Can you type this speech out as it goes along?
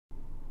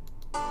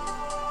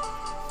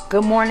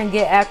Good morning,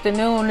 good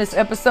afternoon. It's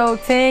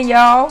episode 10,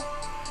 y'all.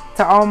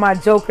 To all my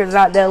jokers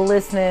out there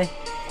listening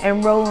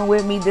and rolling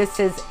with me, this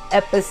is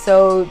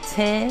episode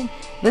 10.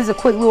 This is a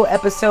quick little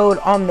episode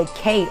on the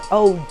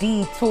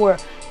KOD tour.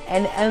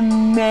 An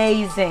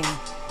amazing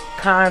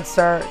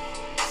concert.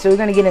 So we're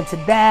going to get into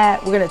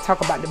that. We're going to talk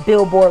about the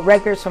Billboard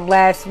records from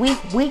last week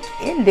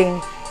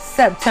ending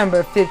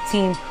September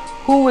 15th.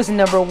 Who was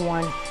number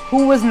 1?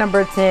 Who was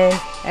number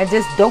 10? And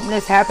just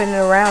dopeness happening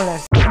around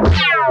us.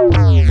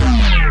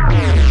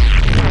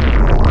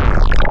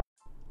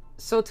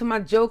 So to my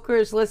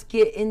jokers, let's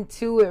get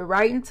into it.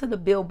 Right into the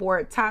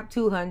Billboard Top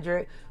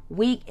 200,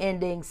 week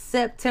ending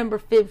September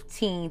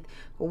 15th.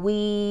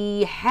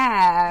 We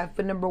have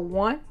for number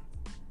 1,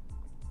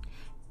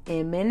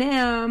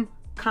 Eminem,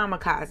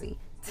 Kamikaze.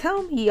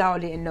 Tell me y'all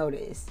didn't know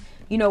this.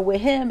 You know,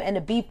 with him and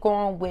the beef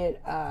going with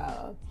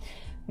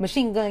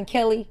Machine Gun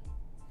Kelly,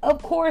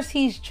 of course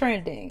he's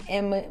trending.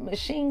 And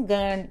Machine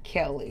Gun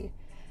Kelly,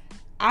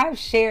 I've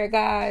shared,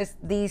 guys,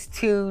 these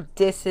two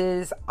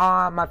disses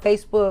on my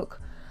Facebook,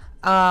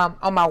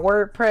 on my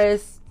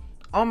WordPress,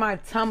 on my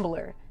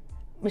Tumblr.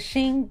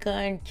 Machine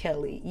Gun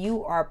Kelly,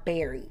 you are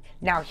buried.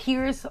 Now,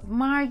 here's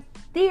my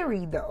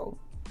theory, though.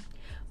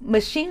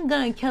 Machine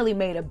Gun Kelly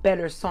made a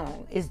better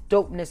song. It's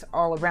dopeness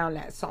all around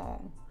that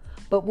song.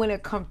 But when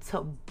it comes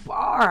to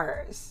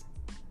bars,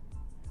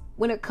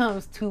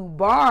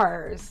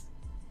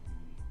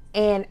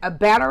 and a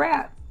battle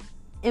rap,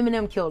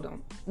 Eminem killed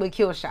him with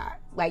Kill Shot.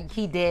 Like,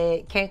 he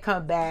did, can't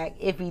come back.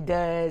 If he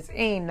does,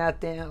 ain't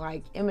nothing.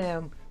 Like,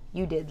 Eminem,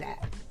 you did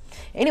that.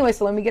 Anyway,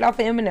 so let me get off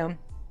of Eminem.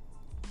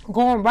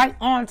 Going right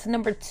on to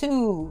number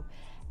 2,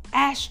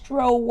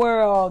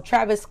 Astroworld,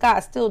 Travis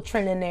Scott, still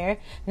trending there.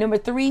 Number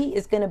 3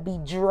 is going to be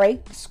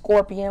Drake,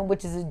 Scorpion,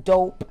 which is a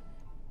dope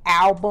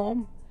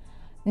album.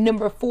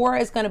 Number 4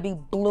 is going to be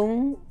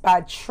Bloom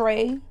by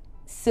Trey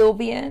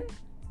Sylvian.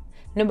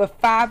 Number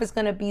 5 is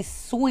going to be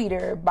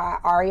Sweeter by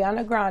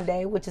Ariana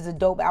Grande, which is a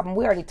dope album.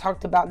 We already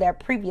talked about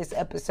that previous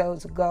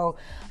episodes ago.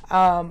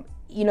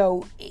 You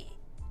know,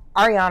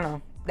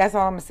 Ariana, that's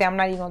all I'm going to say. I'm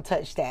not even going to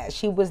touch that.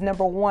 She was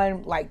number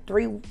 1 like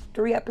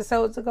three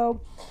episodes ago,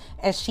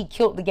 and she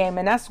killed the game.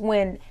 And that's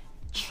when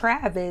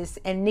Travis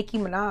and Nicki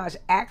Minaj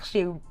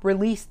actually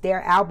released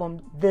their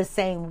album the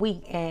same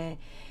week. And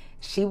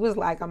she was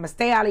like, I'm going to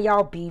stay out of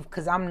y'all beef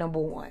because I'm number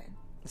 1.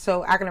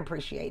 So I can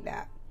appreciate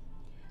that.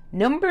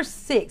 Number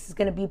 6 is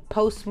going to be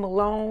Post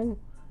Malone,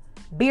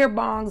 Beer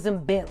Bongs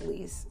and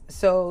Bentleys.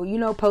 So, you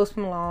know Post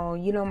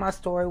Malone, you know my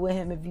story with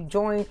him. If you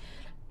join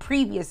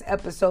previous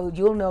episodes,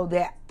 you'll know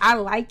that I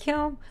like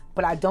him,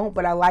 but I don't,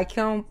 but I like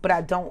him, but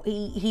I don't.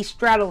 He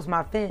straddles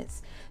my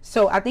fence.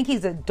 So I think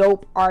he's a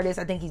dope artist.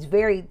 I think he's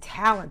very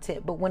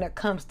talented, but when it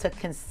comes to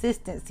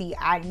consistency,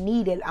 I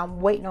need it. I'm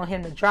waiting on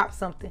him to drop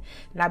something,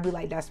 and I'd be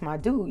like, that's my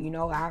dude, you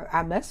know,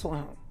 I mess with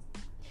him.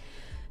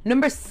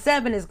 Number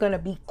 7 is going to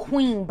be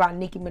Queen by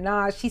Nicki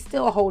Minaj. She's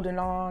still holding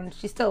on.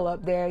 She's still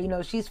up there. You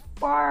know, she's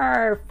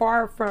far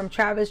from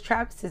Travis.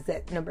 Travis is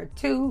at number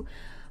 2.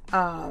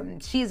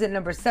 She's at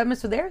number 7.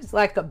 So there's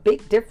like a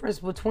big difference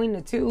between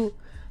the two.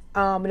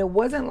 And it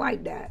wasn't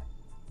like that.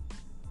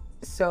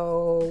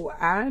 So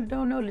I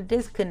don't know the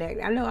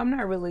disconnect. I know I'm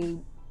not really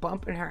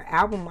bumping her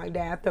album like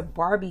that. After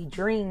Barbie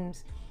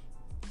Dreams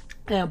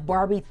and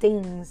Barbie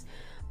Things,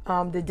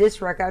 the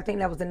diss record, I think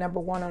that was the number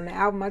 1 on the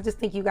album. I just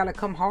think you got to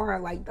come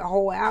hard, like the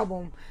whole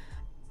album,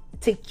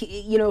 to,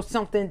 you know,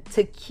 something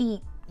to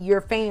keep your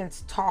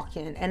fans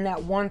talking. And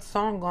that one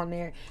song on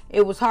there,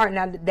 it was hard.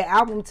 Now the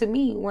album, to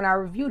me, when I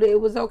reviewed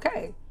it was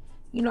okay.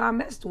 You know, I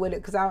messed with it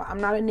because I'm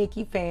not a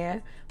Nicki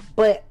fan,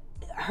 but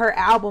her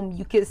album,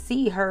 you could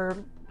see her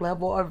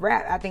level of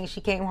rap. I think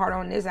she came harder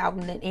on this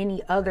album than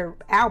any other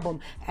album,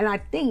 and I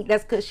think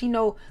that's because she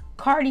know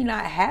Cardi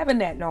not having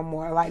that no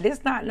more. Like,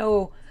 this not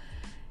no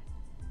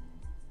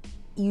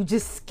you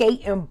just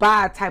skate and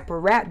buy type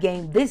of rap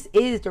game. This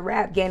is the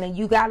rap game, and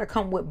you gotta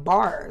come with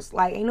bars.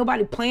 Like, ain't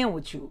nobody playing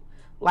with you.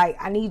 Like,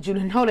 I need you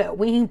to know that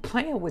we ain't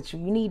playing with you.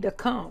 You need to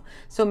come.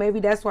 So maybe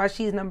that's why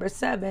she's number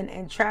 7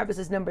 and Travis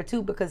is number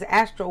 2, because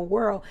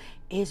Astroworld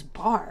is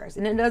bars.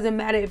 And it doesn't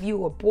matter if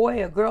you a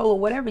boy, a girl, or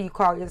whatever you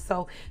call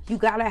yourself. You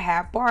gotta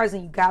have bars,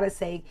 and you gotta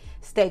stay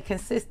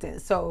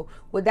consistent. So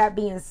with that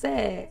being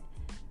said,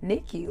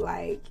 Nicki,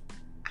 like,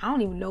 I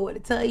don't even know what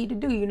to tell you to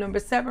do. You're number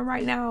 7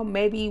 right now.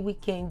 Maybe we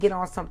can get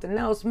on something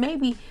else.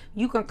 Maybe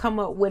you can come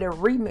up with a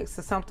remix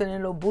or something and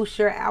it'll boost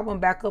your album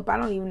back up. I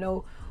don't even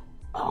know.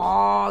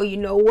 Oh, you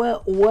know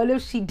what? What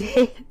if she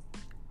did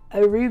a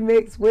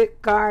remix with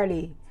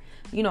Cardi?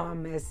 You know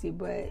I'm messy,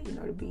 but you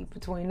know the beef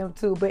between them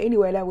two. But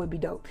anyway, that would be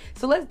dope.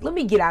 So let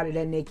me get out of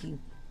that, Nicki.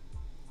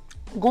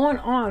 Going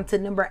on to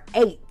number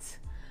 8,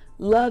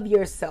 Love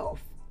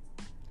Yourself.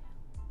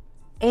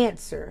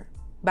 Answer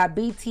by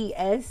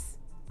BTS.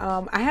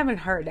 I haven't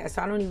heard that,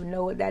 so I don't even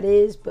know what that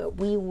is, but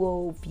we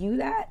will view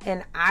that,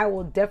 and I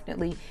will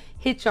definitely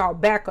hit y'all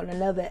back on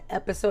another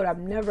episode. I've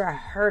never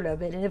heard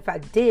of it, and if I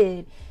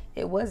did,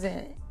 it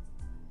wasn't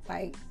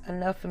like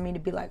enough for me to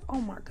be like,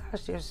 oh my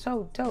gosh, they're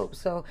so dope.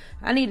 So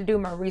I need to do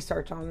my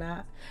research on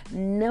that.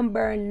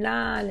 Number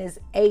 9 is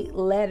 8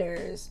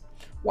 Letters.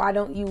 Why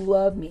Don't You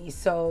Love Me?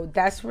 So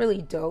that's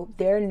really dope.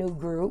 They're a new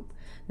group.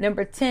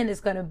 Number 10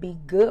 is going to be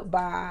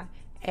Goodbye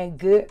and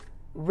Good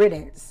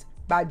Riddance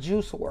by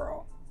Juice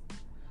WRLD.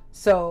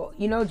 So,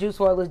 you know, Juice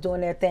WRLD is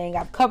doing their thing.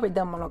 I've covered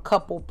them on a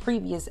couple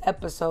previous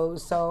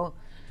episodes. So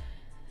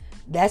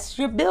that's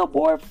your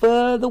Billboard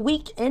for the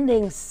week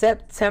ending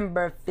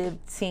September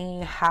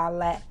 15.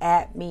 Holla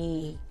at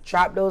me.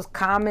 Drop those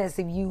comments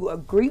if you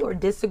agree or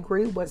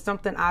disagree with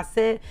something I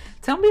said.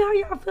 Tell me how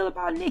y'all feel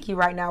about Nicki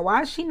right now.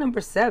 Why is she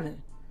number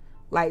 7?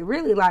 Like,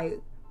 really, like,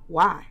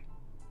 why?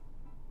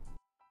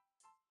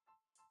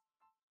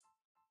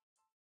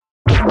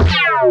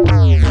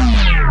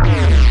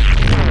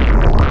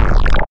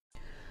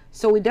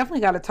 So we definitely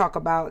got to talk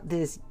about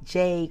this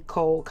J.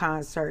 Cole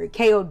concert,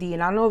 KOD.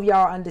 And I know if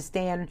y'all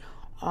understand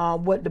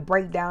what the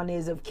breakdown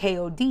is of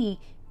KOD,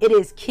 it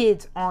is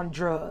kids on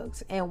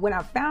drugs. And when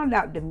I found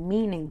out the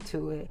meaning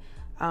to it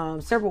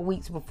several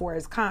weeks before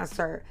his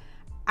concert,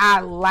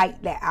 I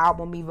liked that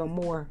album even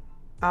more.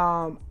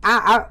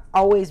 I've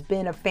always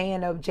been a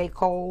fan of J.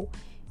 Cole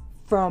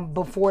from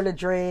before the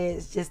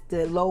dreads, just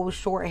the low,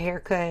 short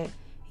haircut.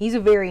 He's a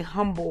very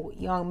humble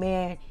young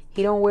man.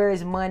 He don't wear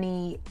his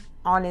money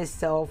on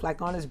himself,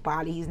 like on his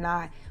body. He's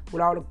not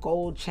with all the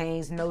gold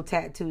chains, no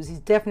tattoos. He's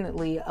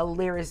definitely a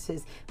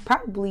lyricist,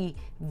 probably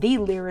the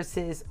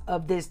lyricist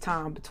of this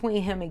time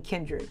between him and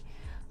Kendrick.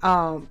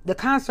 The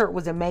concert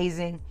was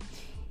amazing.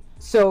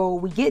 So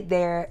we get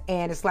there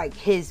and it's like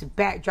his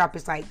backdrop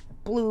is like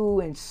blue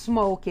and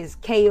smoke. It's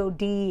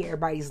KOD.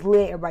 Everybody's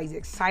lit. Everybody's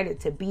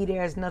excited to be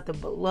there. It's nothing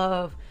but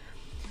love.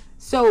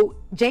 So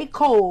J.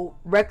 Cole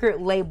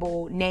record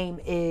label name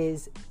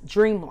is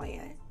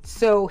Dreamland.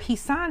 So he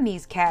signed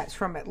these cats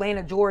from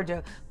Atlanta,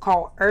 Georgia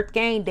called Earth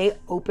Gang. They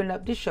opened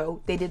up the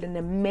show. They did an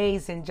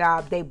amazing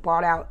job. They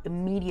brought out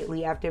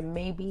immediately after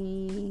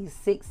maybe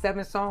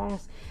 6-7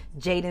 songs,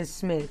 Jaden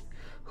Smith,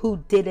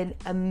 who did an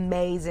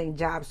amazing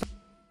job.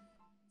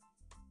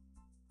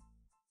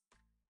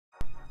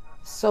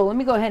 So let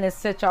me go ahead and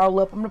set y'all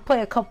up. I'm going to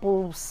play a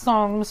couple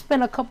songs. I'm going to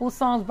spin a couple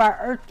songs by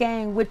Earth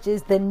Gang, which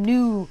is the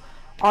new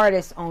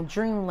artist on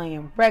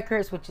Dreamland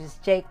Records, which is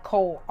J.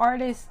 Cole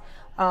artist.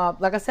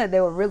 Like I said,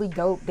 they were really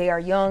dope. They are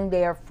young.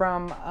 They are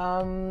from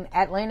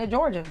Atlanta,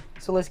 Georgia.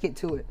 So let's get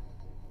to it.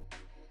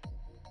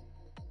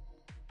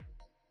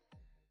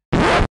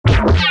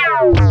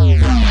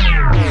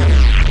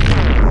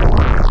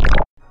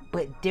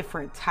 But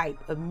different type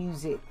of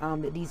music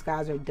that these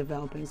guys are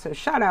developing. So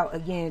shout out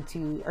again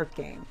to Earth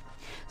Gang.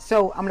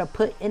 So I'm going to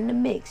put in the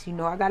mix. You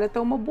know, I got to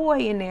throw my boy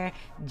in there,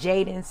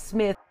 Jaden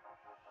Smith.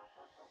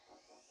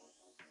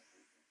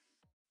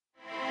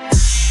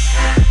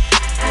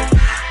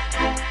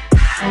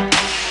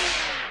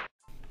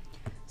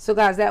 So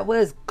guys, that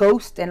was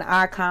Ghost and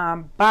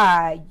Icon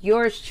by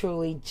yours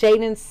truly,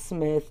 Jaden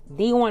Smith,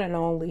 the one and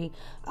only.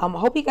 I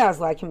hope you guys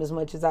like him as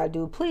much as I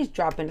do. Please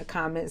drop in the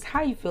comments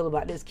how you feel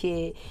about this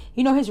kid.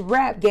 You know, his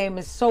rap game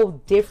is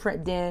so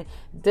different than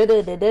his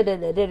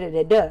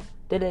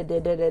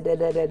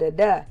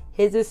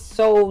is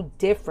so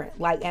different.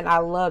 Like, and I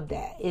love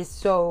that. It's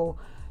so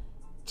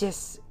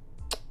just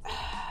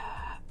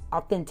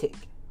authentic.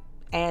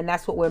 And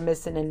that's what we're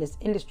missing in this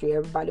industry.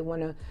 Everybody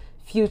want to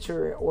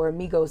Future or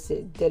Migos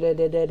it,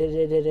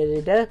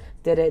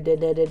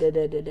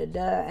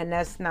 and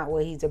that's not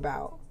what he's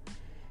about,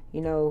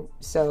 you know.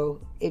 So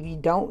if you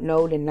don't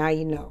know, then now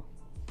you know.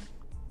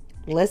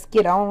 Let's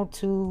get on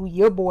to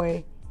your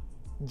boy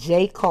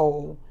J.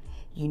 Cole.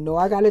 You know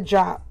I gotta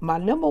drop my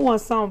number one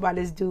song by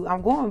this dude.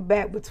 I'm going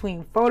back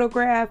between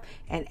Photograph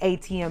and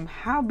ATM.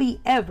 How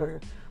be ever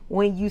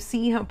when you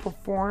see him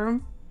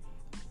perform,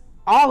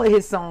 all of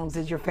his songs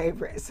is your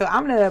favorite. So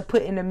I'm going to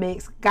put in the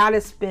mix.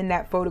 Gotta spin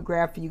that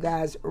Photograph for you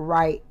guys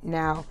right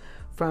now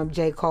from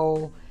J.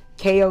 Cole,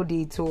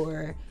 KOD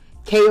tour,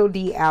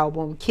 KOD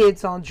album,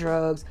 Kids on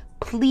Drugs.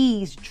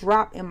 Please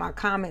drop in my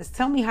comments.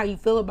 Tell me how you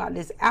feel about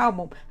this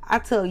album. I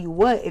tell you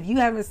what, if you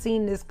haven't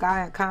seen this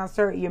guy in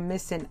concert, you're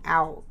missing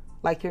out.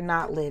 Like, you're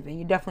not living.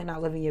 You're definitely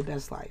not living your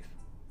best life.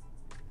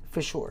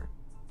 For sure.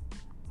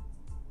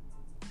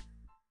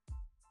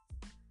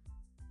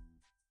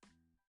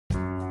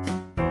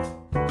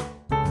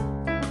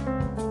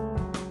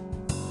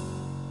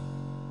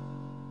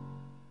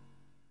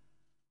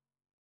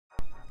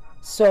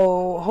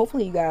 So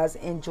hopefully you guys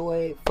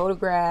enjoyed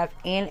Photograph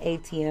and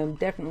ATM.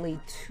 Definitely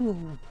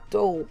two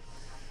dope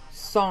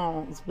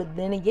songs. But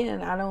then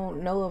again, I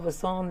don't know of a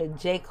song that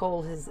J.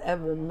 Cole has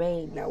ever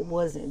made that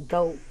wasn't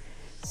dope.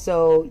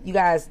 So you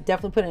guys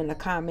definitely put in the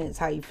comments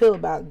how you feel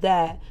about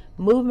that.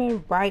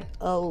 Moving right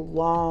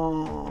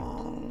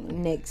along.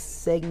 Next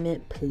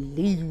segment,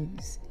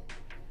 please.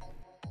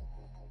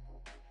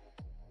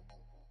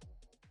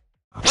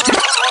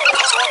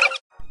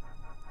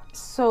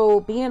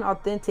 So being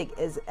authentic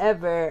as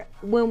ever,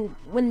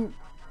 when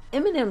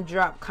Eminem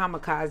dropped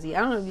Kamikaze, I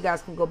don't know if you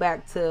guys can go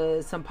back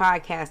to some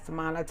podcasts of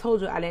mine. I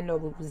told you I didn't know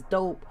if it was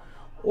dope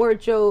or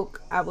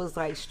joke, I was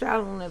like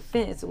straddling the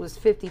fence. It was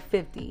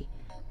 50-50.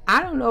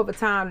 I don't know of a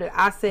time that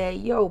I said,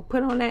 yo,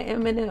 put on that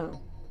Eminem.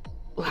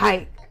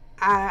 Like,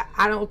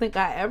 I don't think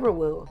I ever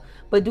will.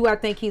 But do I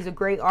think he's a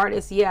great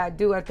artist? Yeah, I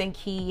do. I think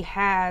he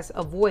has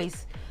a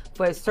voice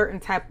for a certain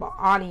type of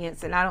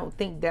audience, and I don't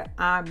think that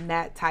I'm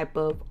that type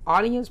of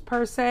audience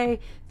per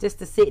se, just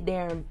to sit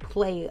there and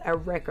play a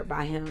record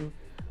by him.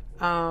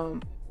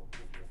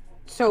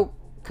 So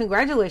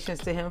congratulations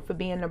to him for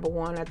being number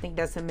one. I think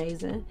that's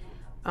amazing.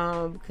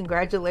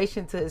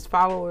 Congratulations to his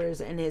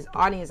followers and his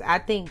audience. I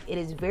think it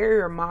is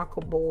very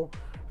remarkable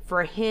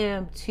for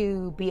him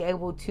to be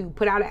able to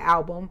put out an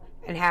album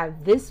and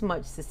have this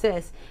much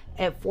success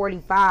at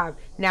 45.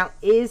 Now,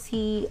 is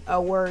he a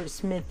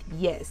wordsmith?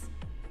 Yes.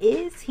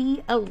 Is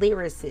he a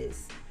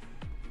lyricist?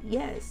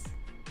 Yes.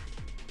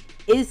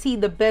 Is he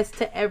the best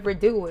to ever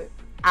do it?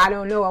 I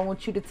don't know. I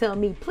want you to tell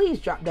me. Please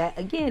drop that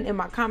again in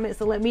my comments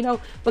and let me know,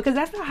 because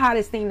that's the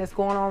hottest thing that's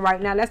going on right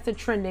now. That's the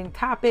trending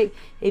topic.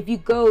 If you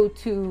go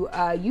to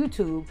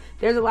YouTube,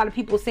 there's a lot of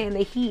people saying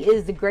that he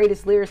is the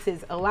greatest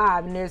lyricist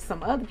alive, and there's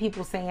some other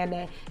people saying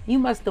that you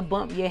must have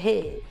bumped your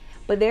head.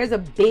 But there's a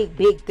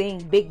big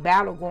thing, big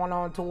battle going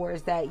on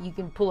towards that. You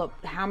can pull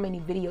up how many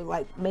videos,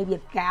 like maybe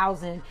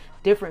 1,000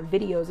 different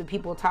videos of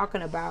people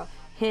talking about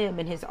him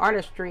and his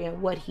artistry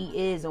and what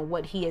he is and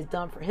what he has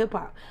done for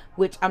hip-hop,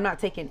 which I'm not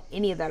taking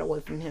any of that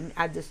away from him.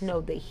 I just know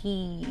that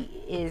he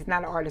is not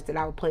an artist that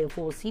I would play a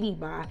full CD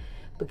by,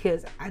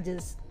 because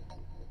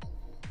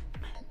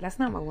that's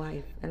not my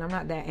life, and I'm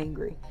not that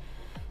angry.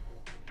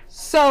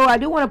 So I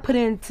do want to put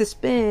into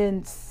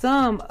spin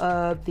some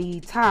of the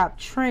top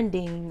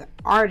trending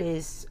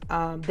artists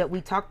that we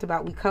talked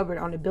about, we covered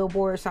on the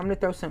Billboard. So I'm going to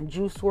throw some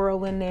Juice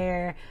WRLD in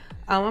there.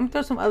 I'm going to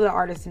throw some other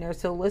artists in there.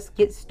 So let's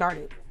get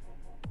started.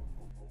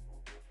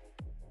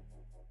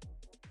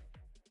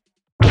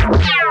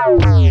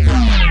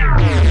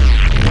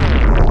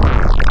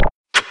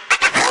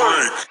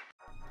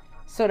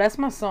 So that's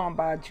my song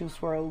by Juice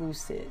WRLD,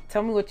 Lucid.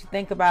 Tell me what you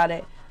think about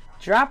it.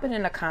 Drop it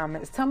in the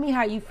comments. Tell me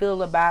how you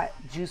feel about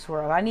Juice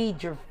WRLD. I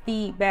need your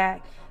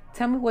feedback.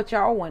 Tell me what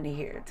y'all want to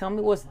hear. Tell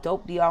me what's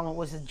dope to y'all and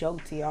what's a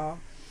joke to y'all.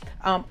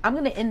 I'm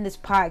going to end this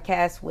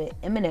podcast with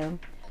Eminem.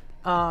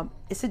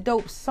 It's a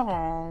dope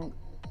song.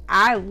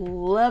 I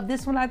love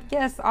this one, I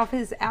guess, off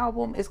his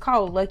album. It's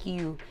called Lucky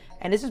You.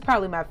 And this is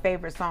probably my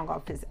favorite song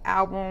off his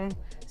album.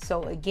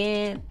 So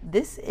again,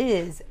 this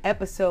is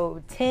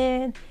episode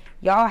 10.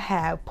 Y'all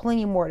have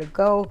plenty more to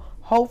go.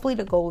 Hopefully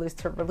the goal is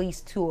to release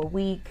 2 a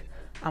week.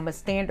 A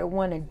standard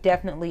one and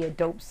definitely a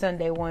dope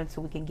Sunday one,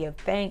 so we can give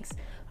thanks,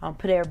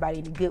 put everybody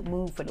in a good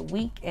mood for the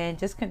week, and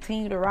just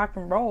continue to rock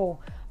and roll.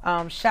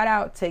 Shout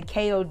out to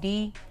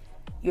KOD.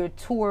 Your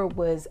tour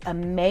was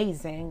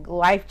amazing,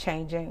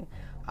 life-changing.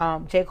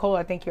 J. Cole,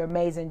 I think you're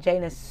amazing.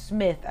 Jada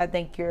Smith, I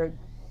think you're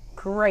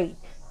great.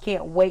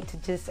 Can't wait to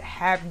just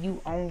have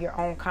you on your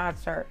own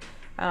concert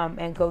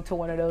and go to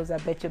one of those. I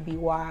bet you'll be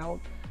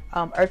wild.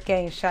 Earth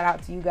Gang, shout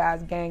out to you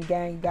guys. Gang.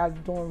 You guys are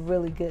doing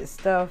really good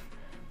stuff.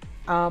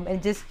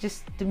 And just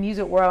the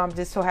music world, I'm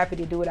just so happy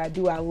to do what I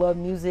do. I love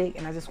music,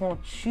 and I just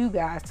want you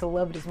guys to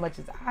love it as much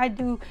as I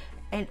do.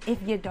 And if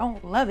you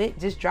don't love it,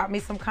 just drop me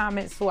some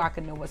comments so I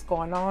can know what's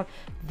going on.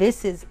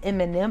 This is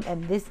Eminem,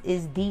 and this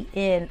is the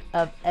end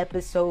of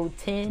episode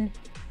 10.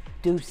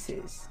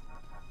 Deuces.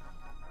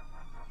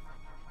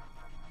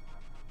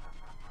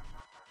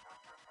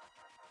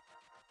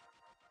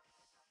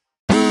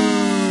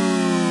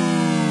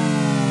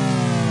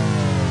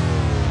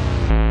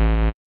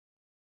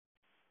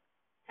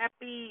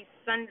 Happy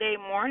Sunday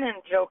morning,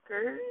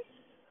 jokers.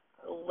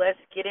 Let's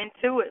get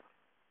into it.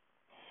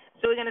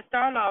 So we're going to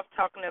start off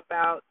talking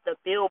about the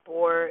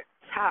Billboard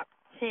Top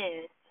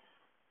 10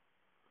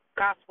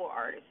 Gospel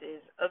Artists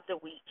of the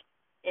Week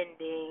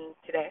ending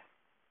today.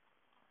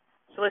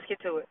 So let's get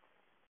to it.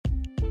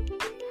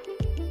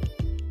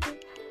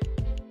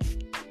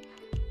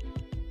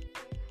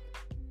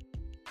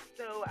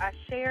 So I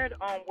shared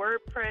on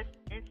WordPress,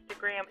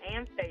 Instagram,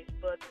 and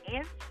Facebook,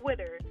 and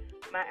Twitter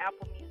my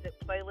Apple Music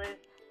playlist,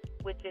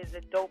 which is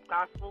a dope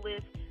gospel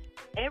list.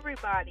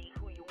 Everybody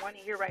who you want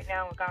to hear right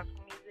now in gospel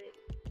music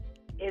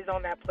is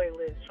on that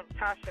playlist, from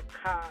Tasha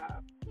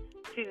Cobb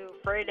to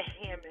Fred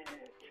Hammond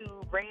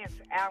to Rance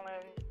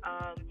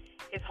Allen,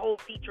 his whole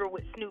feature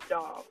with Snoop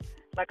Dogg.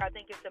 Like, I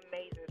think it's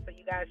amazing, so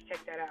you guys check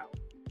that out.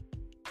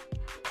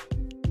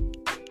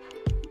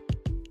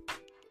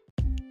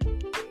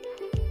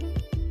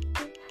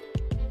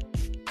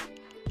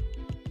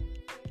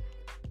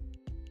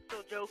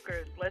 So,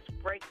 jokers, let's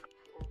break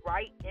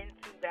right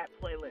into that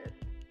playlist,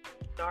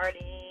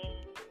 starting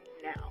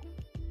now.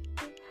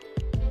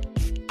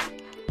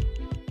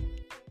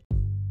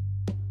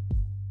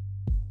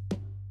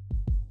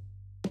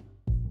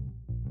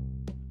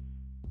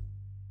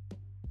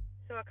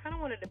 So I kind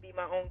of wanted to be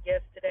my own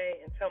guest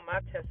today and tell my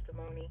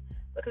testimony,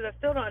 because I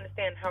still don't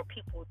understand how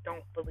people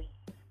don't believe.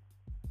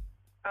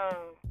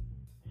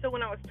 So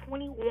when I was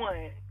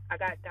 21, I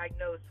got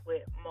diagnosed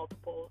with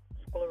multiple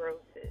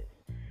sclerosis.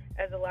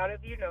 As a lot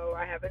of you know,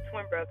 I have a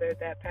twin brother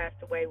that passed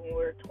away when we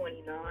were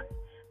 29.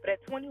 But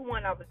at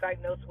 21, I was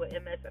diagnosed with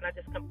MS, and I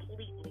just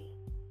completely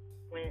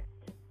went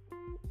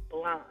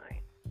blind.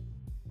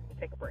 Let me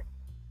take a break.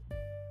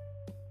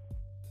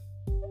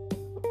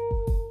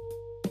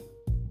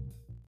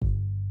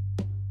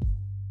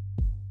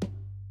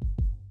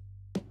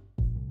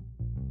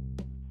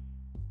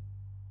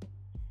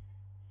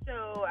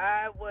 So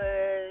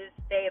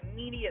they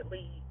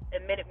immediately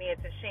admitted me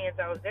into Shands.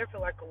 I was there for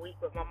like a week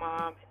with my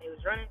mom, and it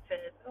was running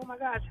tests. Oh my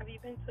gosh, have you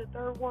been to a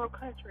third world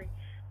country?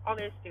 All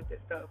this stupid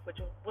stuff, which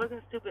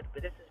wasn't stupid,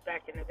 but this is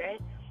back in the day.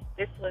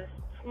 This was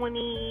 20,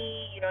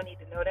 you don't need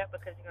to know that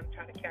because you're going to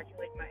try to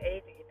calculate my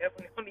age, and you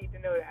definitely don't need to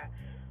know that.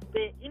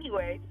 But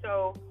anyway,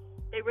 so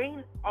they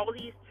ran all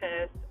these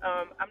tests.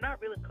 I'm not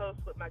really close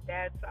with my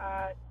dad's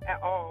side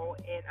at all,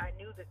 and I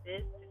knew that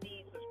this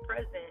disease was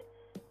present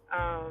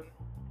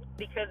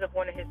because of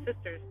one of his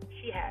sisters.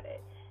 She had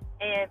it.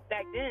 And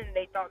back then,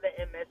 they thought that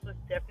MS was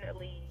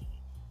definitely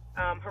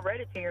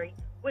hereditary,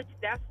 which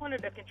that's one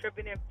of the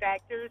contributing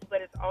factors,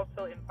 but it's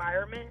also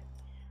environment.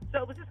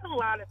 So it was just a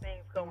lot of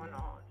things going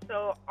on.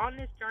 So on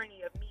this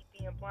journey of me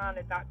being blind,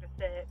 the doctor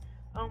said,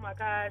 oh my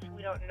gosh,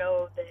 we don't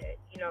know that,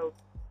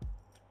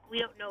 we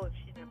don't know if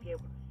she's going to be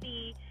able to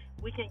see.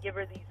 We can give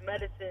her these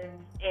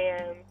medicines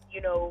and,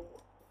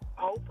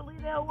 hopefully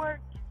they'll work.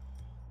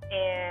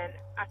 And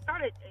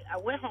I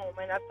went home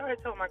and I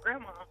started telling my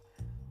grandma,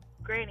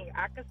 Granny,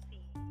 I could see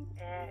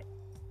at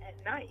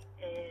night.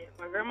 And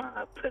my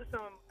grandma put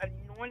some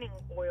anointing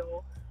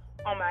oil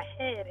on my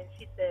head and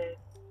she said,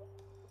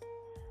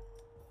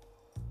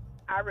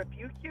 I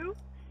rebuke you,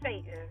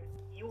 Satan.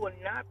 You will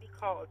not be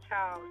called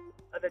child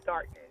of the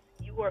darkness.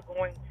 You are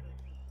going to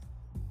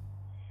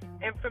see.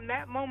 And from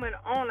that moment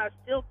on, I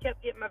still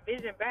kept getting my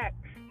vision back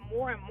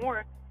more and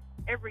more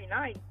every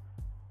night.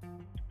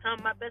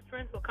 My best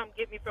friends would come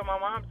get me from my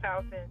mom's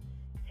house and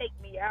take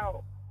me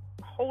out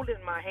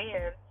holding my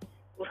hand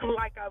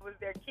like I was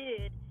their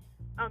kid,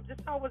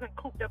 just so I wasn't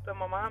cooped up in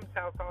my mom's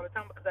house all the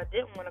time because I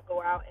didn't want to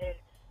go out. And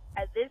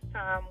at this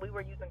time, we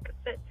were using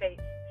cassette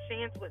tapes.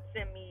 Shands would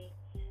send me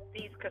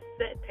these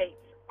cassette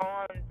tapes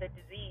on the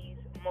disease,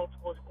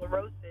 multiple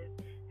sclerosis.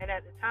 And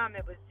at the time,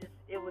 it was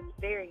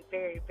very,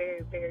 very,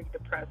 very, very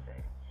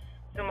depressing.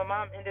 So my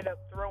mom ended up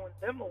throwing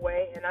them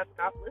away, and I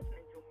stopped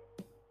listening to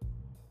them.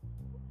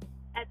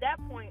 At that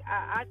point,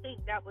 I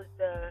think that was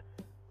the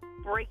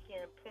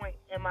breaking point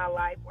in my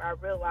life where I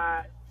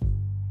realized,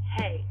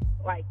 hey,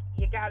 like,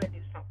 you got to do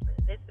something.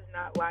 This is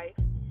not life.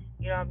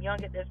 I'm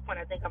young at this point.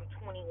 I think I'm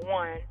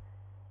 21.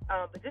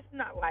 But this is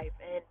not life,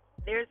 and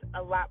there's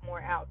a lot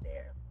more out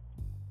there.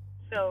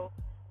 So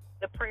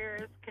the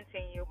prayers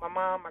continue. My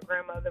mom, my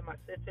grandmother, my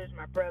sisters,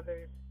 my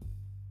brothers,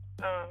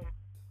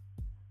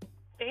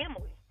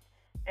 family,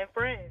 and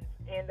friends.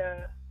 And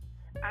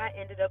I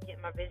ended up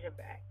getting my vision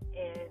back.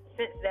 And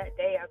since that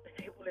day, I've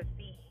been able to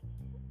see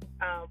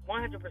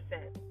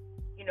 100%.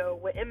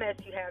 With MS,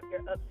 you have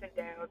your ups and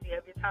downs. You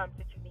have your times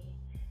that you need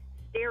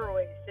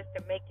steroids just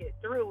to make it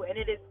through. And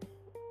it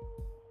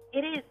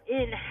is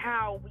in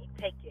how we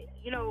take it.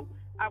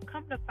 I've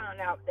come to find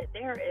out that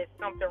there is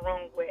something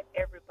wrong with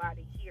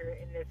everybody here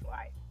in this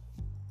life.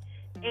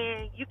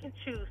 And you can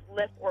choose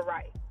left or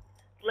right.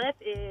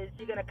 Left is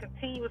you're going to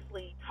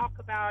continuously talk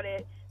about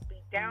it, be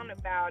down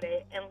about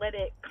it, and let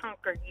it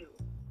conquer you.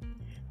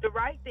 The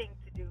right thing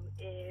to do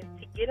is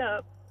to get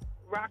up,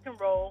 rock and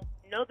roll,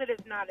 know that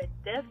it's not a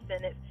death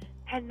sentence,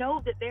 and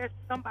know that there's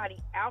somebody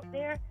out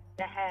there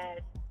that has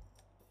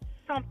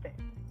something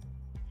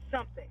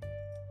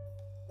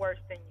worse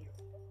than you.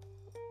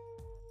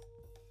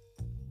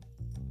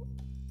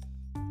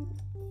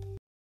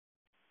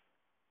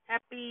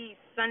 Happy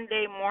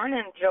Sunday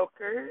morning,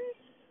 jokers.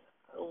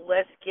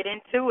 Let's get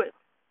into it.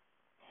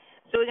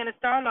 So we're going to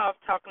start off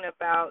talking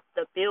about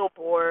the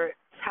Billboard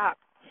Top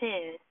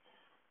 10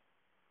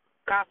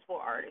 Gospel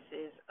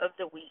Artists of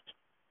the Week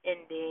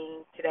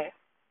ending today.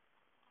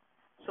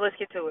 So let's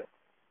get to it.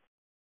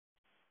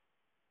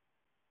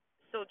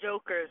 So,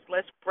 jokers,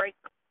 let's break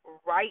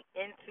right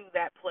into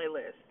that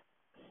playlist,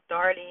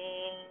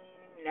 starting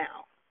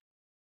now.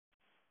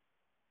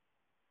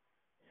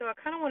 So I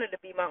kind of wanted to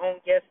be my own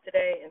guest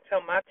today and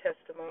tell my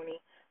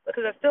testimony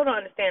because I still don't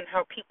understand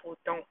how people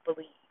don't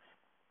believe.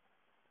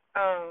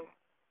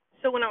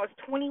 So when I was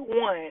 21,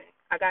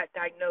 I got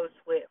diagnosed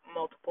with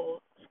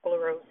multiple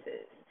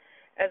sclerosis.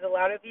 As a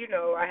lot of you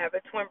know, I have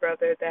a twin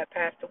brother that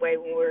passed away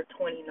when we were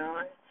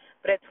 29.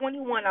 But at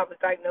 21, I was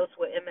diagnosed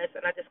with MS,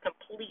 and I just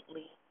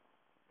completely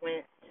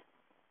went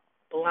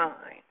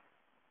blind.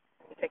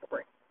 Let me take a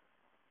break.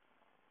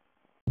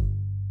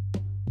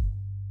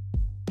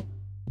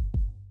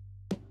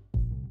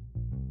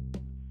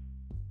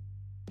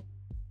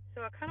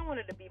 So I kind of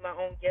wanted to be my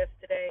own guest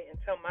today and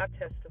tell my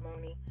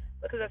testimony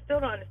because I still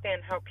don't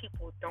understand how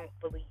people don't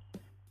believe.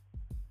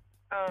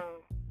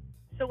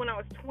 So when I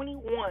was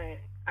 21,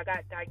 I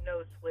got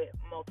diagnosed with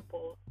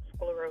multiple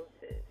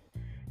sclerosis.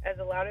 As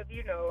a lot of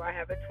you know, I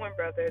have a twin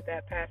brother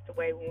that passed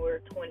away when we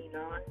were 29.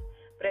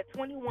 But at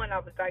 21, I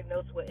was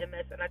diagnosed with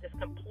MS, and I just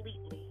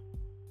completely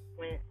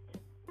went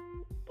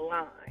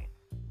blind.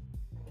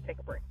 Let me take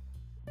a break.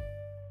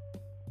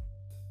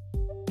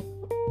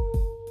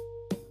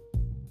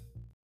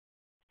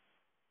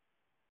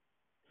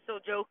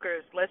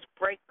 jokers. Let's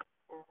break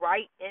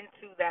right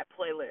into that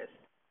playlist.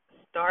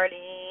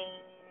 Starting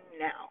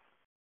now.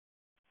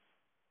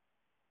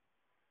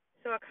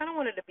 So I kind of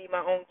wanted to be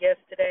my own guest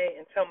today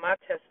and tell my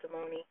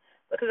testimony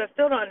because I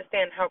still don't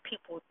understand how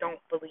people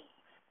don't believe.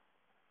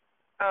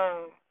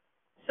 Um,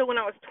 so when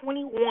I was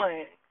 21,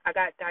 I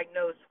got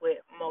diagnosed with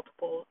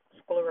multiple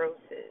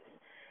sclerosis.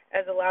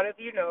 As a lot of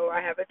you know,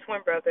 I have a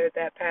twin brother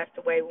that passed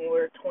away when we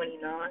were 29.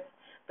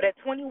 But at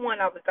 21,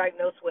 I was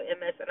diagnosed with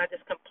MS, and I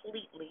just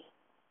completely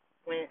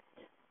went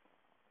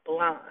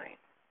blind.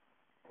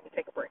 Let me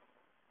take a break.